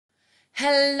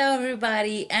Hello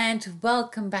everybody and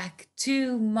welcome back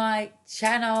to my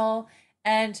channel.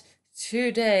 And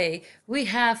today we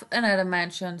have another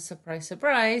mansion. Surprise,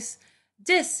 surprise.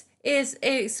 This is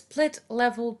a split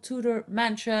level Tudor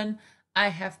mansion. I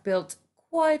have built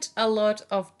quite a lot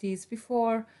of these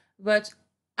before, but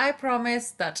I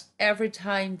promise that every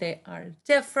time they are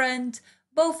different,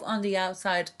 both on the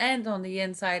outside and on the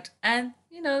inside, and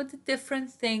the different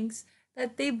things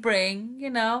that they bring.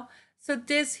 So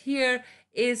this here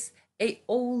is a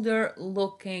older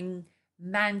looking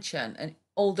mansion, an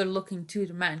older looking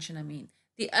Tudor mansion, I mean.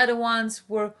 The other ones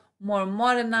were more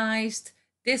modernized.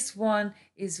 This one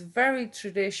is very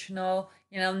traditional.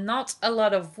 Not a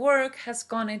lot of work has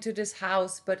gone into this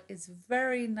house, but it's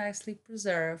very nicely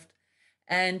preserved.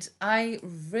 And I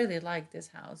really like this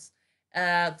house.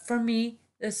 For me,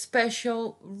 the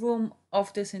special room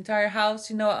of this entire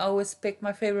house, I always pick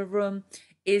my favorite room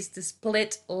is the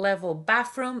split level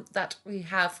bathroom that we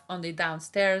have on the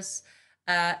downstairs.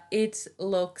 It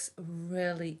looks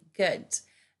really good.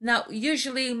 Now,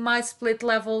 usually my split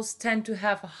levels tend to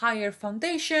have a higher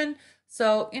foundation.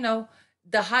 So,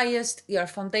 the highest your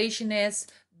foundation is,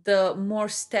 the more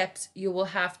steps you will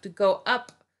have to go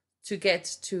up to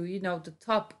get to, the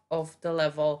top of the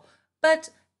level. But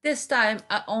this time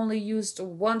I only used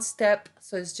one step,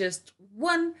 so it's just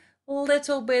one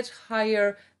little bit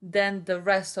higher than the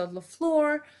rest of the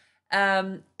floor.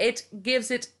 It gives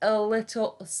it a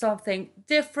little something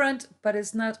different, but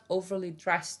it's not overly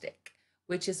drastic,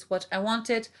 which is what I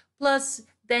wanted. Plus,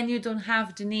 then you don't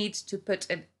have the need to put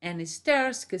in any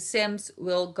stairs because Sims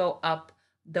will go up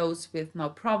those with no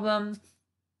problem.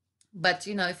 But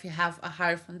if you have a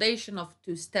higher foundation of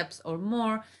 2 steps or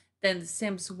more, then the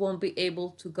Sims won't be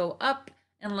able to go up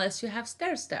unless you have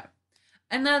stairs there.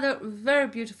 Another very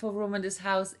beautiful room in this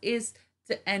house is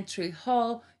the entry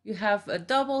hall. You have a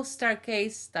double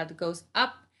staircase that goes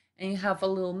up, and you have a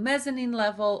little mezzanine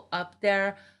level up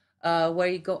there where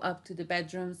you go up to the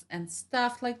bedrooms and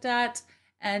stuff like that.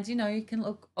 And you can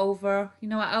look over.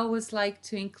 I always like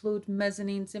to include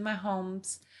mezzanines in my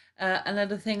homes.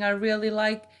 Another thing I really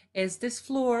like is this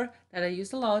floor that I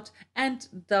use a lot,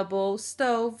 and double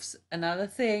stoves, another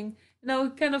thing,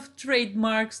 kind of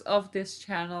trademarks of this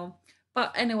channel.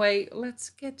 But anyway, let's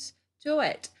get to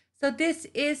it. So this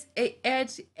is a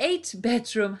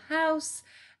 8-bedroom house.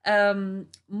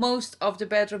 Most of the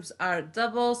bedrooms are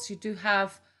doubles. You do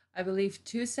have, I believe,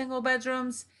 2 single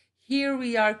bedrooms. Here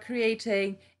we are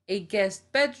creating a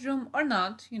guest bedroom or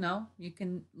not. You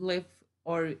can live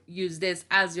or use this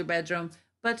as your bedroom.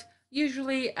 But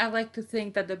usually I like to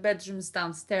think that the bedrooms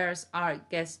downstairs are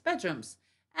guest bedrooms.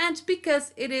 And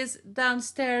because it is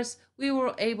downstairs, we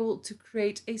were able to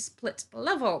create a split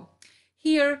level.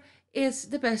 Here is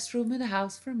the best room in the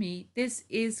house for me. This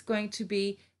is going to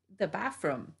be the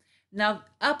bathroom. Now,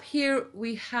 up here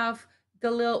we have the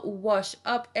little wash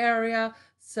up area.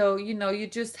 So, you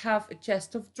just have a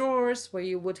chest of drawers where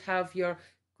you would have your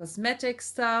cosmetic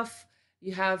stuff.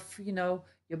 You have,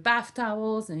 your bath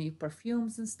towels and your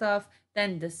perfumes and stuff.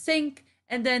 Then the sink.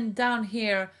 And then down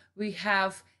here we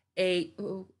have a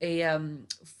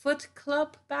Foot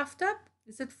Club bathtub.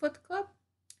 Is it Foot Club?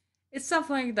 It's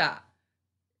something like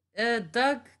that.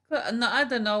 Dog. No, I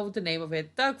don't know the name of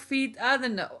it. Dog feet. I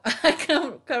don't know. I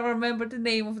can't remember the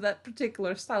name of that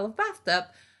particular style of bathtub,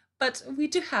 but we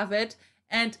do have it,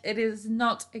 and it is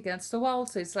not against the wall,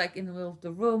 so it's like in the middle of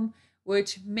the room,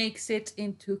 which makes it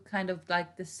into kind of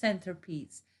like the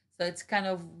centerpiece. So it's kind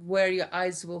of where your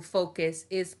eyes will focus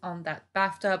is on that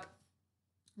bathtub,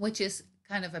 which is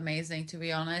kind of amazing, to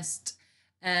be honest.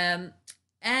 Um,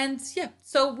 and yeah,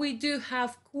 so we do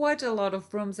have quite a lot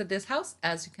of rooms at this house,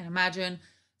 as you can imagine.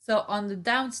 So on the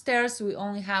downstairs, we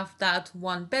only have that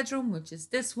one bedroom, which is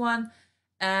this one.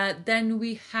 Then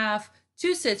we have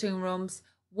 2 sitting rooms.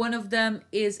 One of them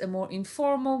is a more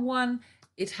informal one.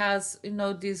 It has,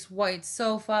 these white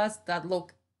sofas that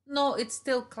look, no, it's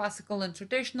still classical and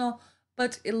traditional,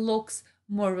 but it looks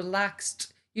more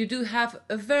relaxed. You do have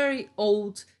a very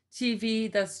old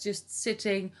TV that's just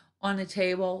sitting on a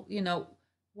table.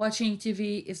 Watching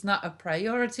TV is not a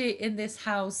priority in this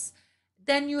house.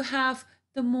 Then you have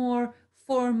the more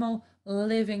formal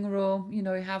living room. You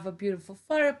have a beautiful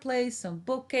fireplace, some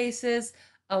bookcases,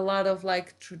 a lot of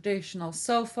like traditional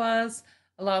sofas,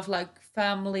 a lot of like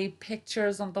family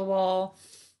pictures on the wall.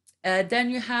 Then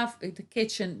you have the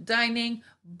kitchen dining,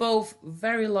 both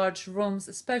very large rooms,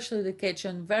 especially the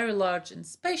kitchen, very large and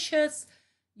spacious.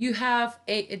 You have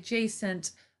a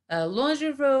adjacent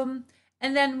laundry room,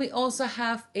 and then we also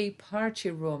have a party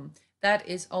room that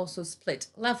is also split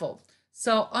level.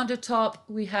 So on the top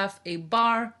we have a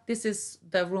bar. This is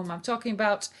the room I'm talking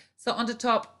about. So on the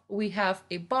top we have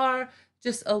a bar,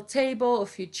 just a table, a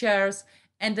few chairs,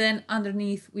 and then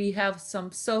underneath we have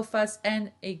some sofas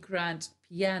and a grand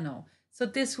piano. So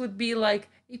this would be like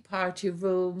a party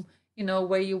room,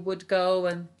 where you would go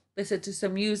and listen to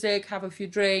some music, have a few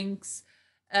drinks.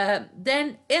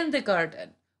 Then in the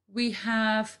garden, we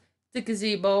have the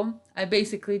gazebo. I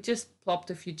basically just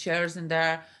plopped a few chairs in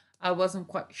there. I wasn't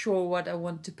quite sure what I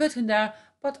want to put in there,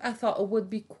 but I thought it would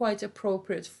be quite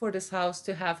appropriate for this house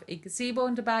to have a gazebo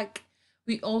in the back.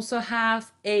 We also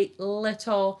have a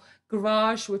little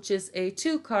garage, which is a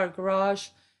 2-car garage.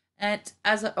 And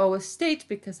as I always state,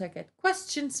 because I get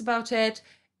questions about it,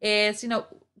 is,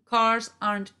 cars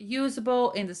aren't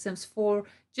usable in The Sims 4.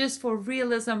 Just for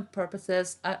realism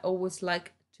purposes, I always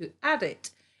like to add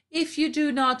it. If you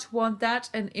do not want that,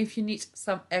 and if you need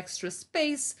some extra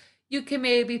space, you can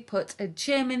maybe put a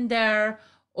gym in there,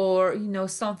 or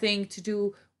something to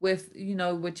do with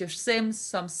with your Sims,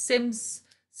 some Sims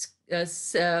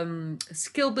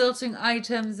skill building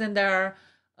items in there.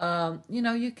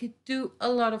 You could do a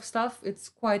lot of stuff. It's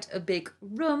quite a big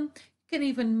room. You can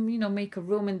even make a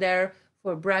room in there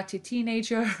for a bratty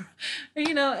teenager.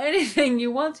 Anything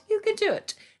you want, you can do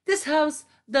it. This house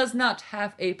does not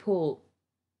have a pool.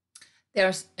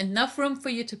 There's enough room for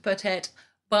you to put it,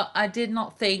 but I did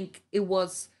not think it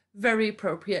was very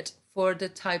appropriate for the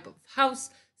type of house.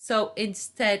 So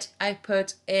instead, I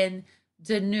put in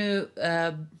the new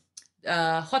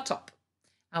hot tub.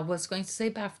 I was going to say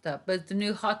bathtub, but the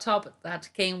new hot tub that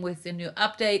came with the new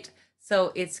update.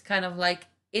 So it's kind of like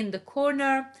in the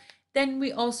corner. Then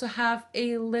we also have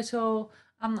a little,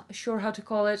 I'm not sure how to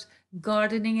call it,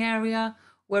 gardening area,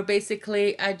 where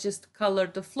basically I just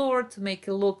colored the floor to make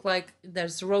it look like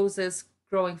there's roses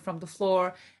growing from the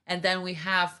floor. And then we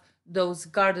have those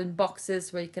garden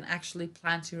boxes where you can actually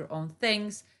plant your own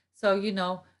things. So,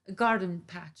 a garden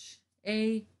patch.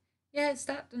 Yeah, is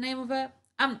that the name of it?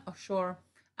 I'm not sure.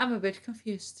 I'm a bit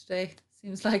confused today.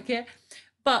 Seems like it.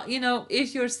 But,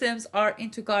 if your Sims are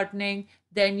into gardening,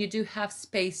 then you do have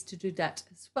space to do that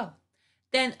as well.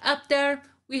 Then up there,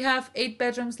 we have 8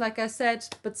 bedrooms, like I said,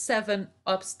 but 7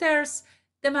 upstairs.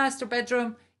 The master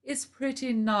bedroom is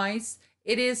pretty nice.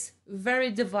 It is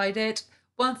very divided.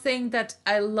 One thing that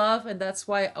I love, and that's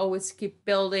why I always keep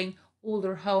building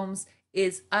older homes,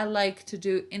 is I like to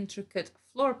do intricate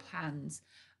floor plans.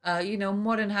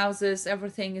 Modern houses,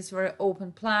 everything is very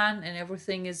open plan and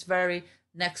everything is very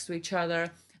next to each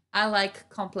other. I like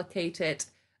complicated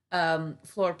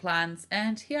floor plans,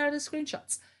 and here are the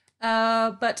screenshots.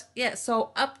 But yeah,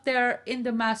 so up there in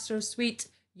the master suite,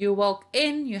 you walk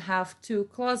in, you have 2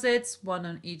 closets, one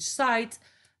on each side.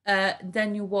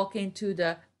 Then you walk into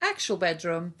the actual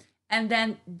bedroom, and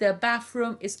then the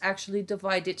bathroom is actually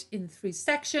divided in 3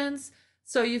 sections.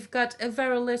 So you've got a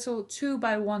very little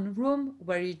 2x1 room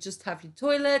where you just have your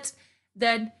toilet.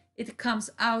 Then it comes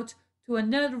out to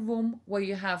another room where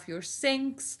you have your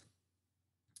sinks,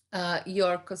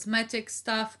 your cosmetic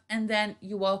stuff, and then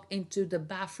you walk into the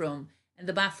bathroom. And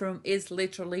the bathroom is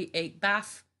literally a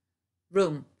bath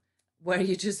room where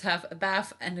you just have a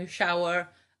bath and a shower.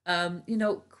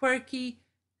 Quirky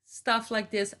stuff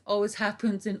like this always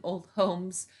happens in old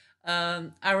homes.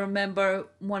 I remember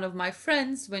one of my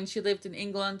friends, when she lived in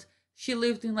England, she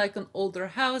lived in like an older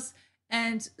house,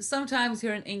 and sometimes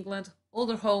here in England,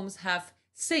 older homes have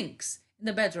sinks in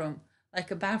the bedroom,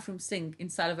 like a bathroom sink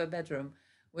inside of a bedroom,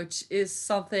 which is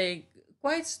something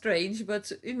quite strange,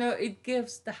 but it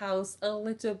gives the house a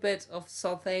little bit of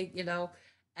something,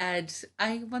 and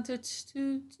I wanted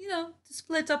to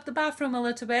split up the bathroom a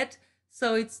little bit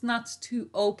so it's not too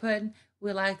open.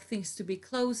 We like things to be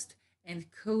closed and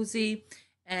cozy.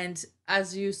 And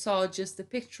as you saw just a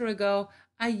picture ago,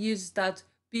 I used that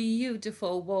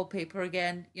beautiful wallpaper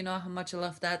again. You know how much I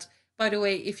love that. By the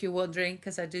way, if you're wondering,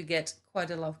 because I do get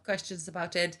quite a lot of questions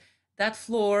about it, that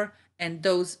floor and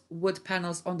those wood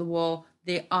panels on the wall,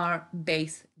 they are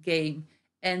base game.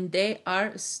 And they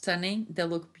are stunning. They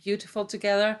look beautiful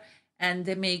together, and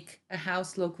they make a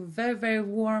house look very, very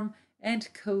warm and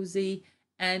cozy.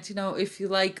 And if you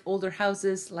like older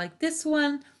houses like this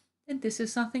one, then this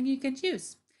is something you can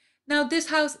use. Now, this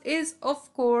house is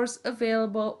of course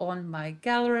available on my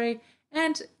gallery,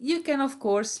 and you can of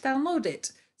course download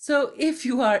it. So if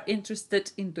you are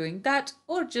interested in doing that,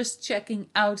 or just checking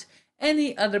out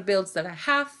any other builds that I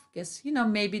have, because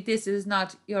maybe this is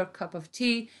not your cup of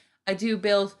tea, I do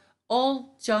build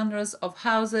all genres of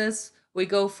houses. We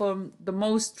go from the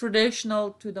most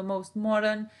traditional to the most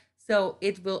modern. So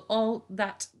it will all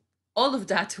of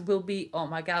that will be on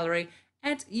my gallery,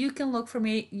 and you can look for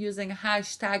me using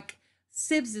hashtag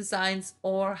SimsDesigns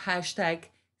or hashtag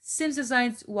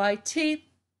SimsDesignsYT.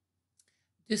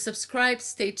 Do subscribe.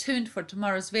 Stay tuned for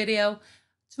tomorrow's video.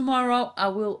 Tomorrow I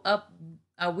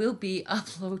will be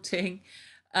uploading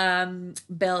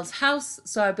Belle's house.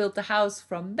 So I built the house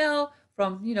from Belle,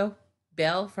 from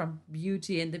Belle from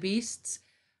Beauty and the Beasts.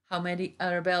 How many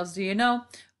other Belles do you know?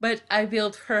 But I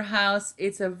built her house.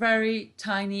 It's a very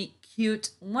tiny,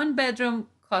 cute 1-bedroom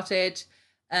cottage.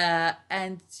 And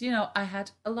I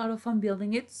had a lot of fun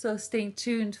building it. So stay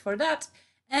tuned for that.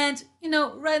 And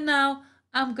right now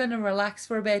I'm gonna relax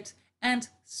for a bit and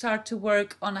start to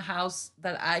work on a house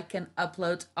that I can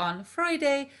upload on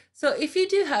Friday. So if you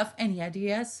do have any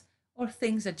ideas or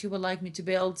things that you would like me to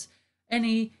build,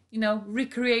 any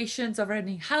recreations of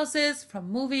any houses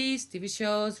from movies, TV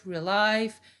shows, real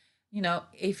life,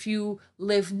 if you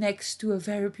live next to a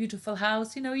very beautiful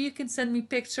house, you can send me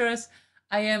pictures.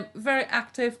 I am very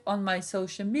active on my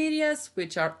social medias,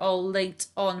 which are all linked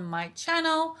on my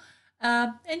channel.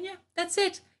 And yeah, that's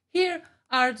it. Here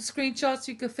are the screenshots.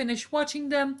 You can finish watching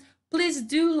them. Please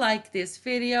do like this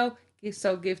video.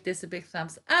 Give this a big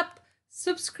thumbs up.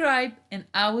 Subscribe, and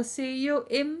I will see you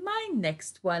in my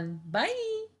next one.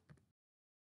 Bye.